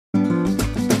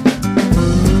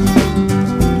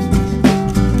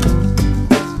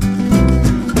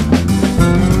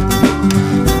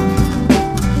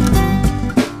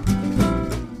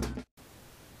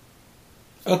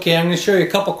Okay, I'm going to show you a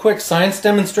couple quick science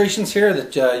demonstrations here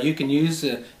that you can use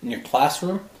in your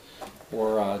classroom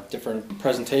or different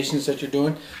presentations that you're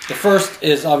doing. The first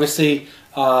is obviously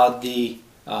the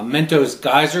Mento's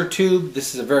Geyser tube.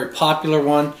 This is a very popular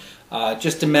one.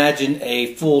 Just imagine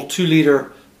a full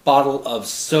 2-liter bottle of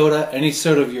soda, any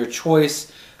soda of your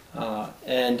choice,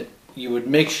 and you would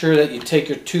make sure that you take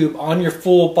your tube on your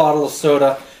full bottle of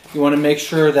soda. You want to make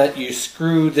sure that you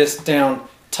screw this down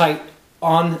tight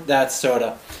on that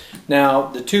soda. Now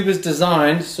the tube is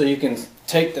designed so you can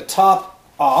take the top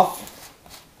off.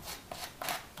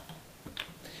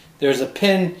 There's a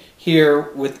pin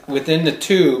here within the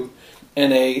tube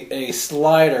and a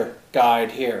slider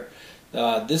guide here.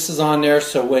 This is on there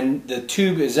so when the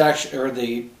tube is actually, or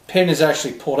the pin is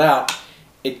actually pulled out,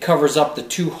 it covers up the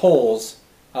 2 holes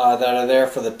that are there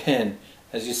for the pin.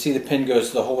 As you see, the pin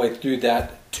goes the whole way through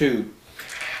that tube.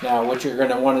 Now what you're going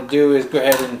to want to do is go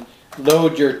ahead and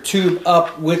load your tube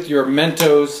up with your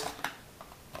Mentos.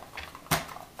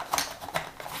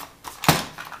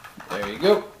 There you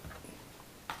go.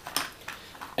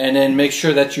 And then make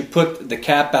sure that you put the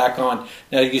cap back on.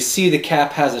 Now you see the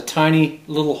cap has a tiny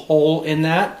little hole in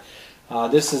that.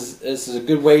 This is a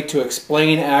good way to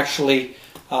explain actually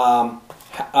the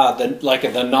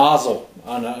nozzle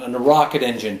on a rocket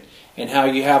engine and how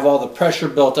you have all the pressure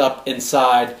built up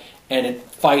inside and it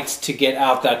fights to get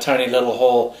out that tiny little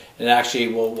hole and actually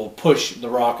will push the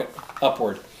rocket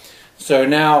upward. So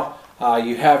now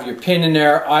you have your pin in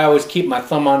there. I always keep my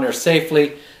thumb on there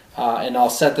safely and I'll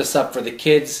set this up for the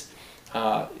kids.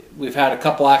 We've had a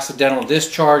couple accidental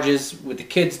discharges with the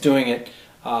kids doing it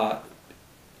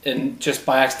and just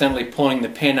by accidentally pulling the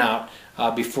pin out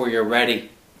before you're ready,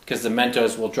 because the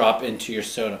Mentos will drop into your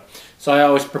soda. So I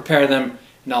always prepare them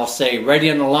and I'll say ready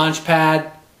on the launch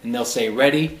pad and they'll say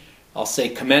ready. I'll say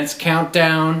commence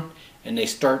countdown and they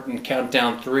start and count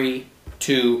down 3,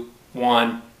 2,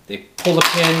 1. They pull the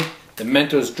pin, the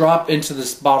Mentos drop into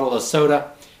this bottle of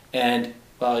soda, and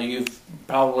well, you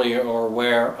probably are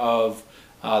aware of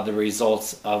the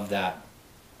results of that.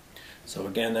 So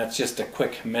again, that's just a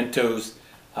quick Mentos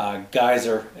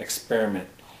Geyser experiment.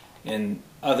 In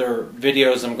other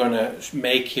videos I'm going to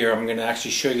make here, I'm going to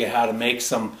actually show you how to make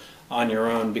some on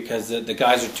your own, because the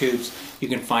Geyser tubes, you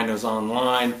can find those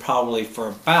online probably for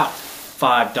about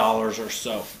 $5 or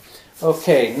so.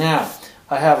 Okay, now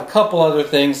I have a couple other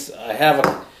things. I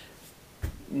have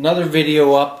another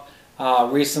video up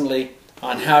recently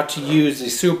on how to use the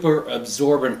super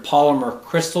absorbent polymer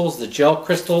crystals, the gel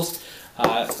crystals.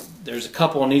 There's a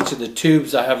couple in each of the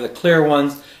tubes. I have the clear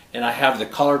ones and I have the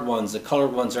colored ones. The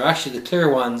colored ones are actually the clear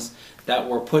ones that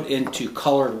were put into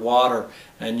colored water,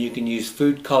 and you can use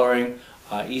food coloring,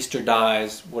 Easter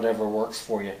dyes, whatever works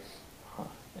for you.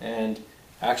 And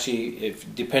actually,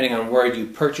 depending on where you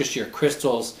purchase your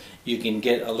crystals, you can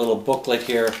get a little booklet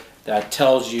here that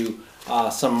tells you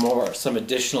some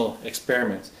additional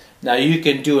experiments. Now you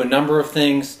can do a number of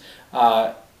things.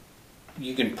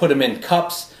 You can put them in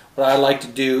cups. What I like to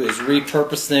do is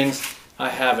repurpose things. I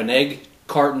have an egg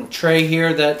carton tray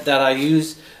here that I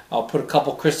use. I'll put a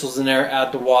couple crystals in there,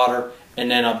 add the water, and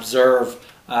then observe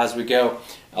as we go.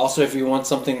 Also, if you want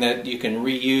something that you can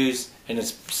reuse and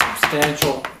it's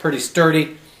substantial, pretty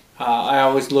sturdy, I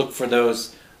always look for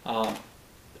those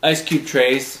ice cube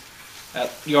trays at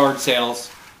yard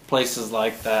sales, places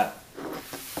like that.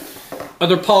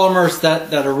 Other polymers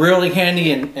that are really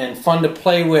handy and fun to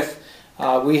play with,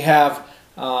 we have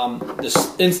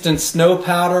this instant snow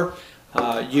powder.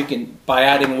 You can, by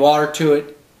adding water to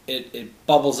it, it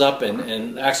bubbles up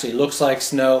and actually looks like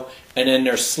snow. And then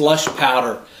there's slush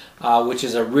powder, which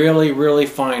is a really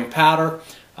fine powder.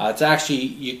 It's actually,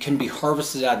 you can be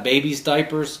harvested out of babies'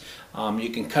 diapers. You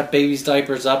can cut babies'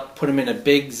 diapers up, put them in a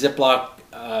big Ziploc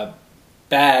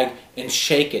bag and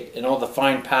shake it, and all the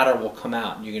fine powder will come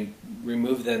out. You can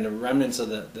remove then the remnants of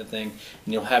the thing,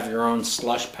 and you'll have your own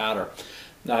slush powder.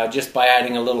 Just by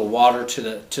adding a little water to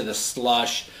the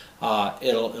slush,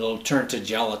 it'll turn to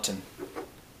gelatin.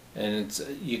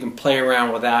 And you can play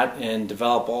around with that and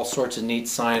develop all sorts of neat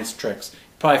science tricks.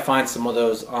 You'll probably find some of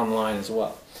those online as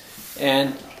well.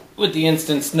 And with the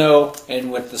instant snow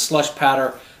and with the slush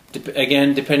powder,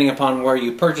 again, depending upon where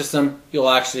you purchase them, you'll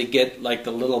actually get like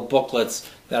the little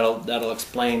booklets that'll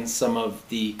explain some of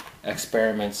the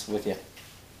experiments with you.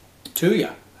 To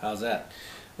you. How's that?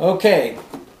 Okay.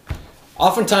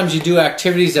 Oftentimes you do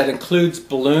activities that includes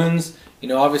balloons. You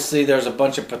know, obviously there's a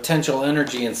bunch of potential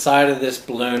energy inside of this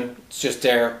balloon. It's just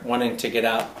air wanting to get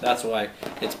out. That's why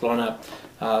it's blown up.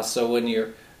 So when you're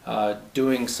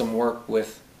doing some work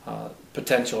with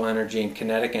potential energy and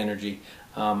kinetic energy,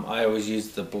 I always use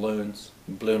the balloons,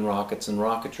 balloon rockets, and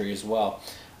rocketry as well.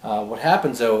 What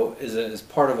happens though is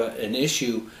part of an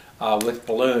issue with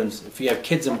balloons. If you have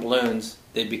kids and balloons,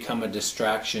 they become a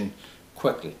distraction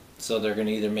quickly. So they're going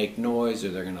to either make noise or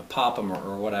they're going to pop them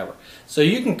or whatever. So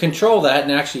you can control that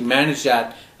and actually manage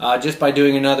that just by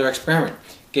doing another experiment.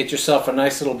 Get yourself a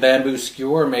nice little bamboo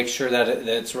skewer, make sure that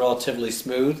it's relatively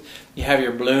smooth. You have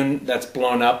your balloon that's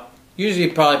blown up, usually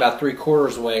probably about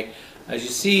 3/4 way. As you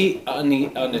see on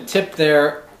the tip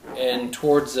there and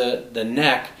towards the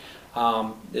neck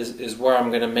is where I'm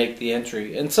going to make the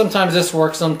entry. And sometimes this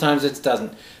works, sometimes it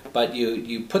doesn't. But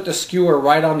you put the skewer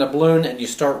right on the balloon and you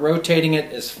start rotating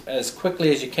it as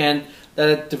quickly as you can. Let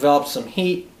it develop some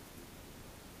heat.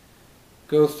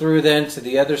 Go through then to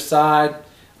the other side.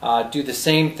 Do the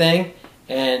same thing.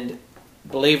 And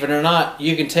believe it or not,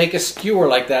 you can take a skewer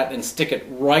like that and stick it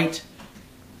right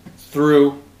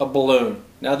through a balloon.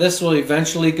 Now this will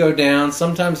eventually go down.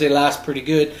 Sometimes they last pretty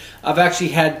good. I've actually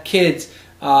had kids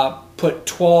put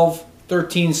 12,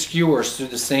 13 skewers through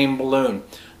the same balloon.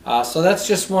 So that's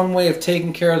just one way of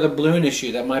taking care of the balloon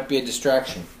issue. That might be a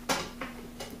distraction.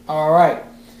 Alright.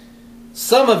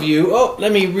 Some of you, oh,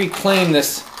 let me reclaim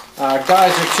this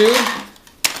Geyser tube.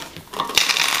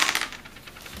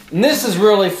 And this is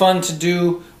really fun to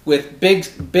do with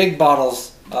big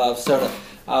bottles of soda.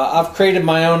 I've created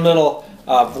my own little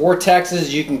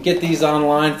vortexes. You can get these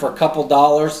online for a couple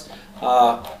dollars.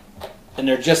 And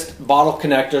they're just bottle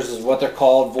connectors is what they're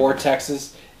called,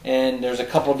 vortexes. And there's a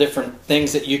couple different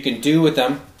things that you can do with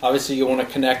them. Obviously you want to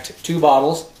connect 2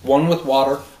 bottles, one with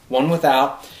water, one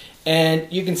without. And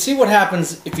you can see what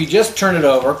happens if you just turn it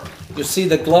over. You'll see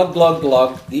the glug, glug,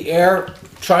 glug, the air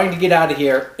trying to get out of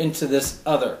here into this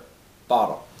other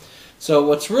bottle. So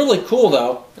what's really cool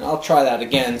though, and I'll try that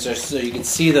again just so you can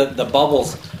see the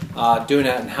bubbles doing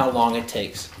that and how long it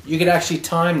takes. You can actually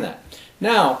time that.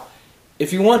 Now,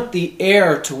 if you want the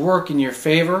air to work in your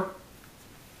favor,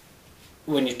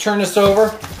 when you turn this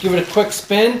over, give it a quick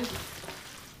spin,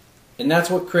 and that's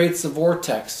what creates the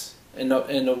vortex. And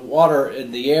the water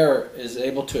and the air is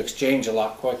able to exchange a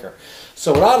lot quicker.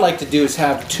 So what I like to do is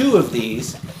have 2 of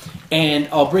these, and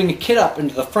I'll bring a kid up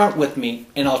into the front with me,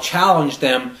 and I'll challenge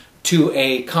them to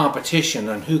a competition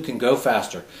on who can go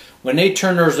faster. When they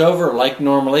turn theirs over, like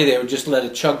normally, they would just let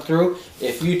it chug through.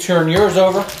 If you turn yours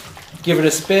over, give it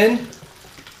a spin,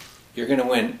 you're going to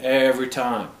win every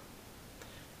time.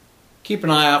 Keep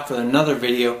an eye out for another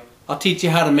video. I'll teach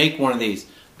you how to make one of these.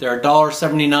 They're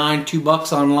 $1.79,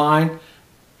 $2 online,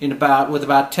 with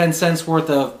about 10 cents worth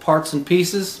of parts and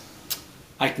pieces.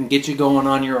 I can get you going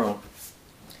on your own.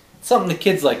 Something the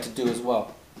kids like to do as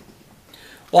well.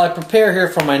 While I prepare here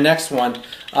for my next one,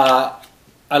 I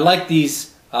like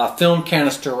these film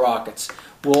canister rockets.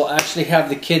 We'll actually have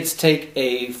the kids take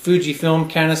a Fuji film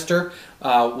canister.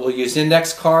 We'll use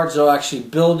index cards. They'll actually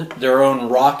build their own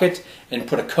rocket and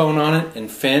put a cone on it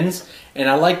and fins. And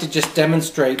I like to just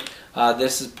demonstrate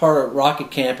this is part of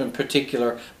rocket camp in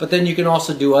particular. But then you can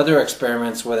also do other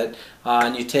experiments with it.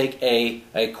 And you take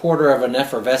a quarter of an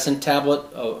effervescent tablet,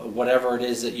 whatever it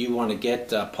is that you want to get,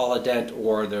 Polydent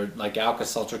or they're like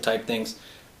Alka-Seltzer type things.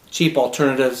 Cheap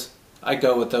alternatives. I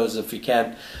go with those if you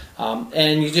can.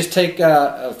 And you just take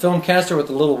a film canister with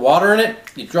a little water in it,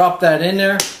 you drop that in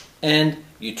there, and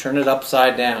you turn it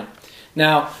upside down.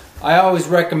 Now, I always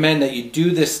recommend that you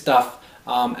do this stuff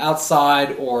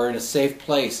outside or in a safe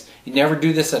place. You never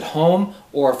do this at home,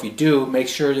 or if you do, make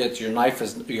sure that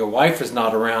your wife is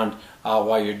not around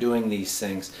while you're doing these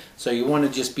things. So you want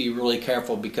to just be really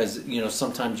careful because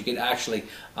sometimes you could actually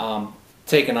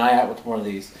take an eye out with one of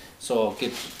these. So I'll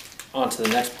get on to the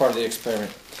next part of the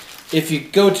experiment. If you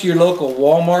go to your local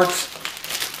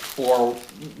Walmarts or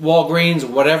Walgreens or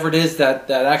whatever it is that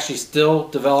actually still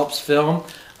develops film,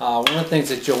 one of the things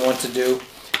that you'll want to do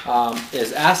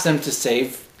is ask them to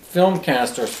save film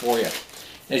canisters for you.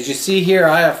 As you see here,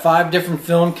 I have 5 different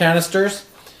film canisters.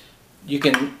 You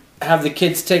can have the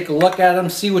kids take a look at them,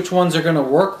 see which ones are going to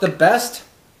work the best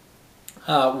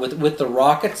with the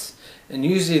rockets. And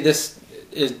usually this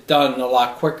is done a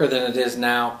lot quicker than it is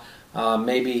now.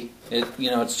 Maybe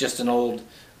it's just an old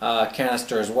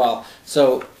canister as well.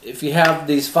 So if you have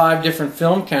these 5 different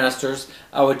film canisters,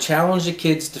 I would challenge the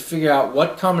kids to figure out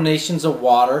what combinations of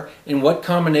water and what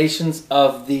combinations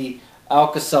of the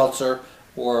Alka-Seltzer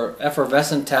or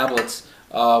effervescent tablets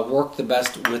work the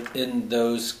best within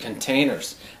those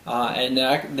containers. And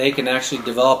they can actually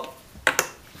develop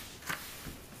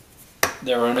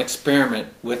their own experiment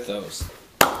with those.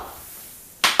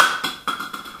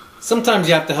 Sometimes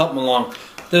you have to help them along.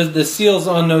 The seals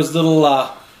on those little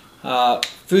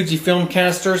Fuji film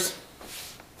canisters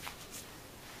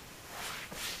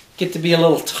get to be a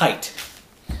little tight.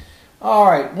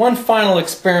 Alright, one final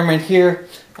experiment here.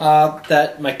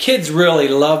 that my kids really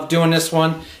love doing this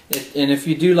one. And if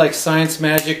you do like science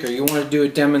magic, or you want to do a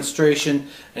demonstration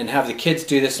and have the kids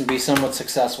do this and be somewhat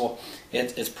successful,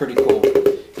 it's pretty cool.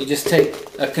 You just take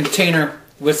a container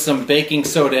with some baking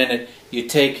soda in it. You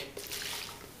take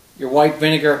your white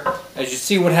vinegar. As you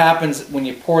see what happens when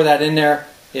you pour that in there,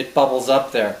 it bubbles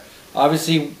up there.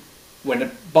 Obviously, when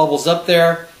it bubbles up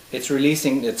there, it's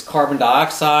releasing its carbon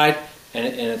dioxide, and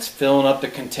it's filling up the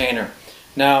container.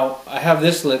 Now, I have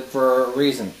this lit for a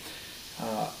reason.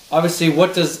 Obviously,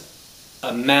 what does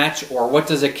a match, or what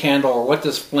does a candle, or what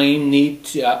does flame need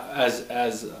to,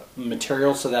 as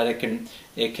material so that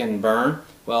it can burn?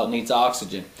 Well, it needs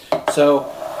oxygen. So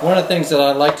one of the things that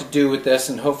I like to do with this,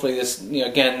 and hopefully this,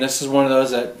 again, this is one of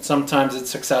those that sometimes it's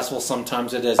successful,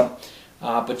 sometimes it isn't.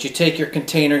 But you take your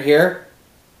container here.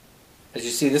 As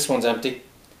you see, this one's empty.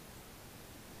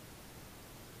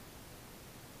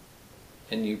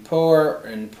 And you pour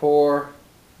and pour,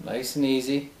 nice and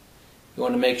easy. You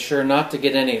want to make sure not to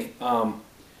get any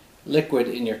liquid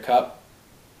in your cup.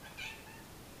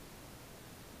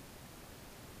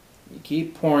 You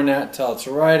keep pouring that until it's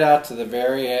right out to the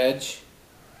very edge.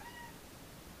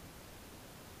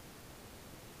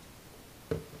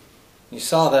 You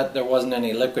saw that there wasn't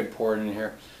any liquid poured in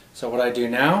here. So what I do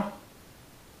now,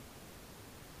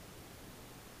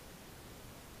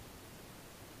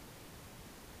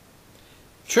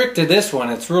 trick to this one,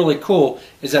 it's really cool,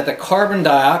 is that the carbon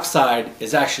dioxide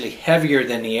is actually heavier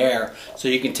than the air. So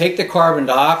you can take the carbon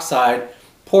dioxide,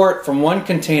 pour it from one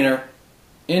container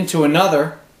into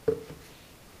another,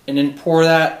 and then pour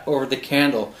that over the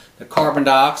candle. The carbon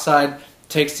dioxide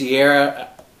takes the air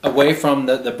away from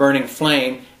the burning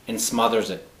flame and smothers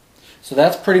it. So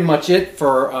that's pretty much it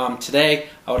for today.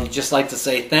 I would just like to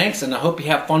say thanks, and I hope you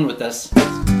have fun with this.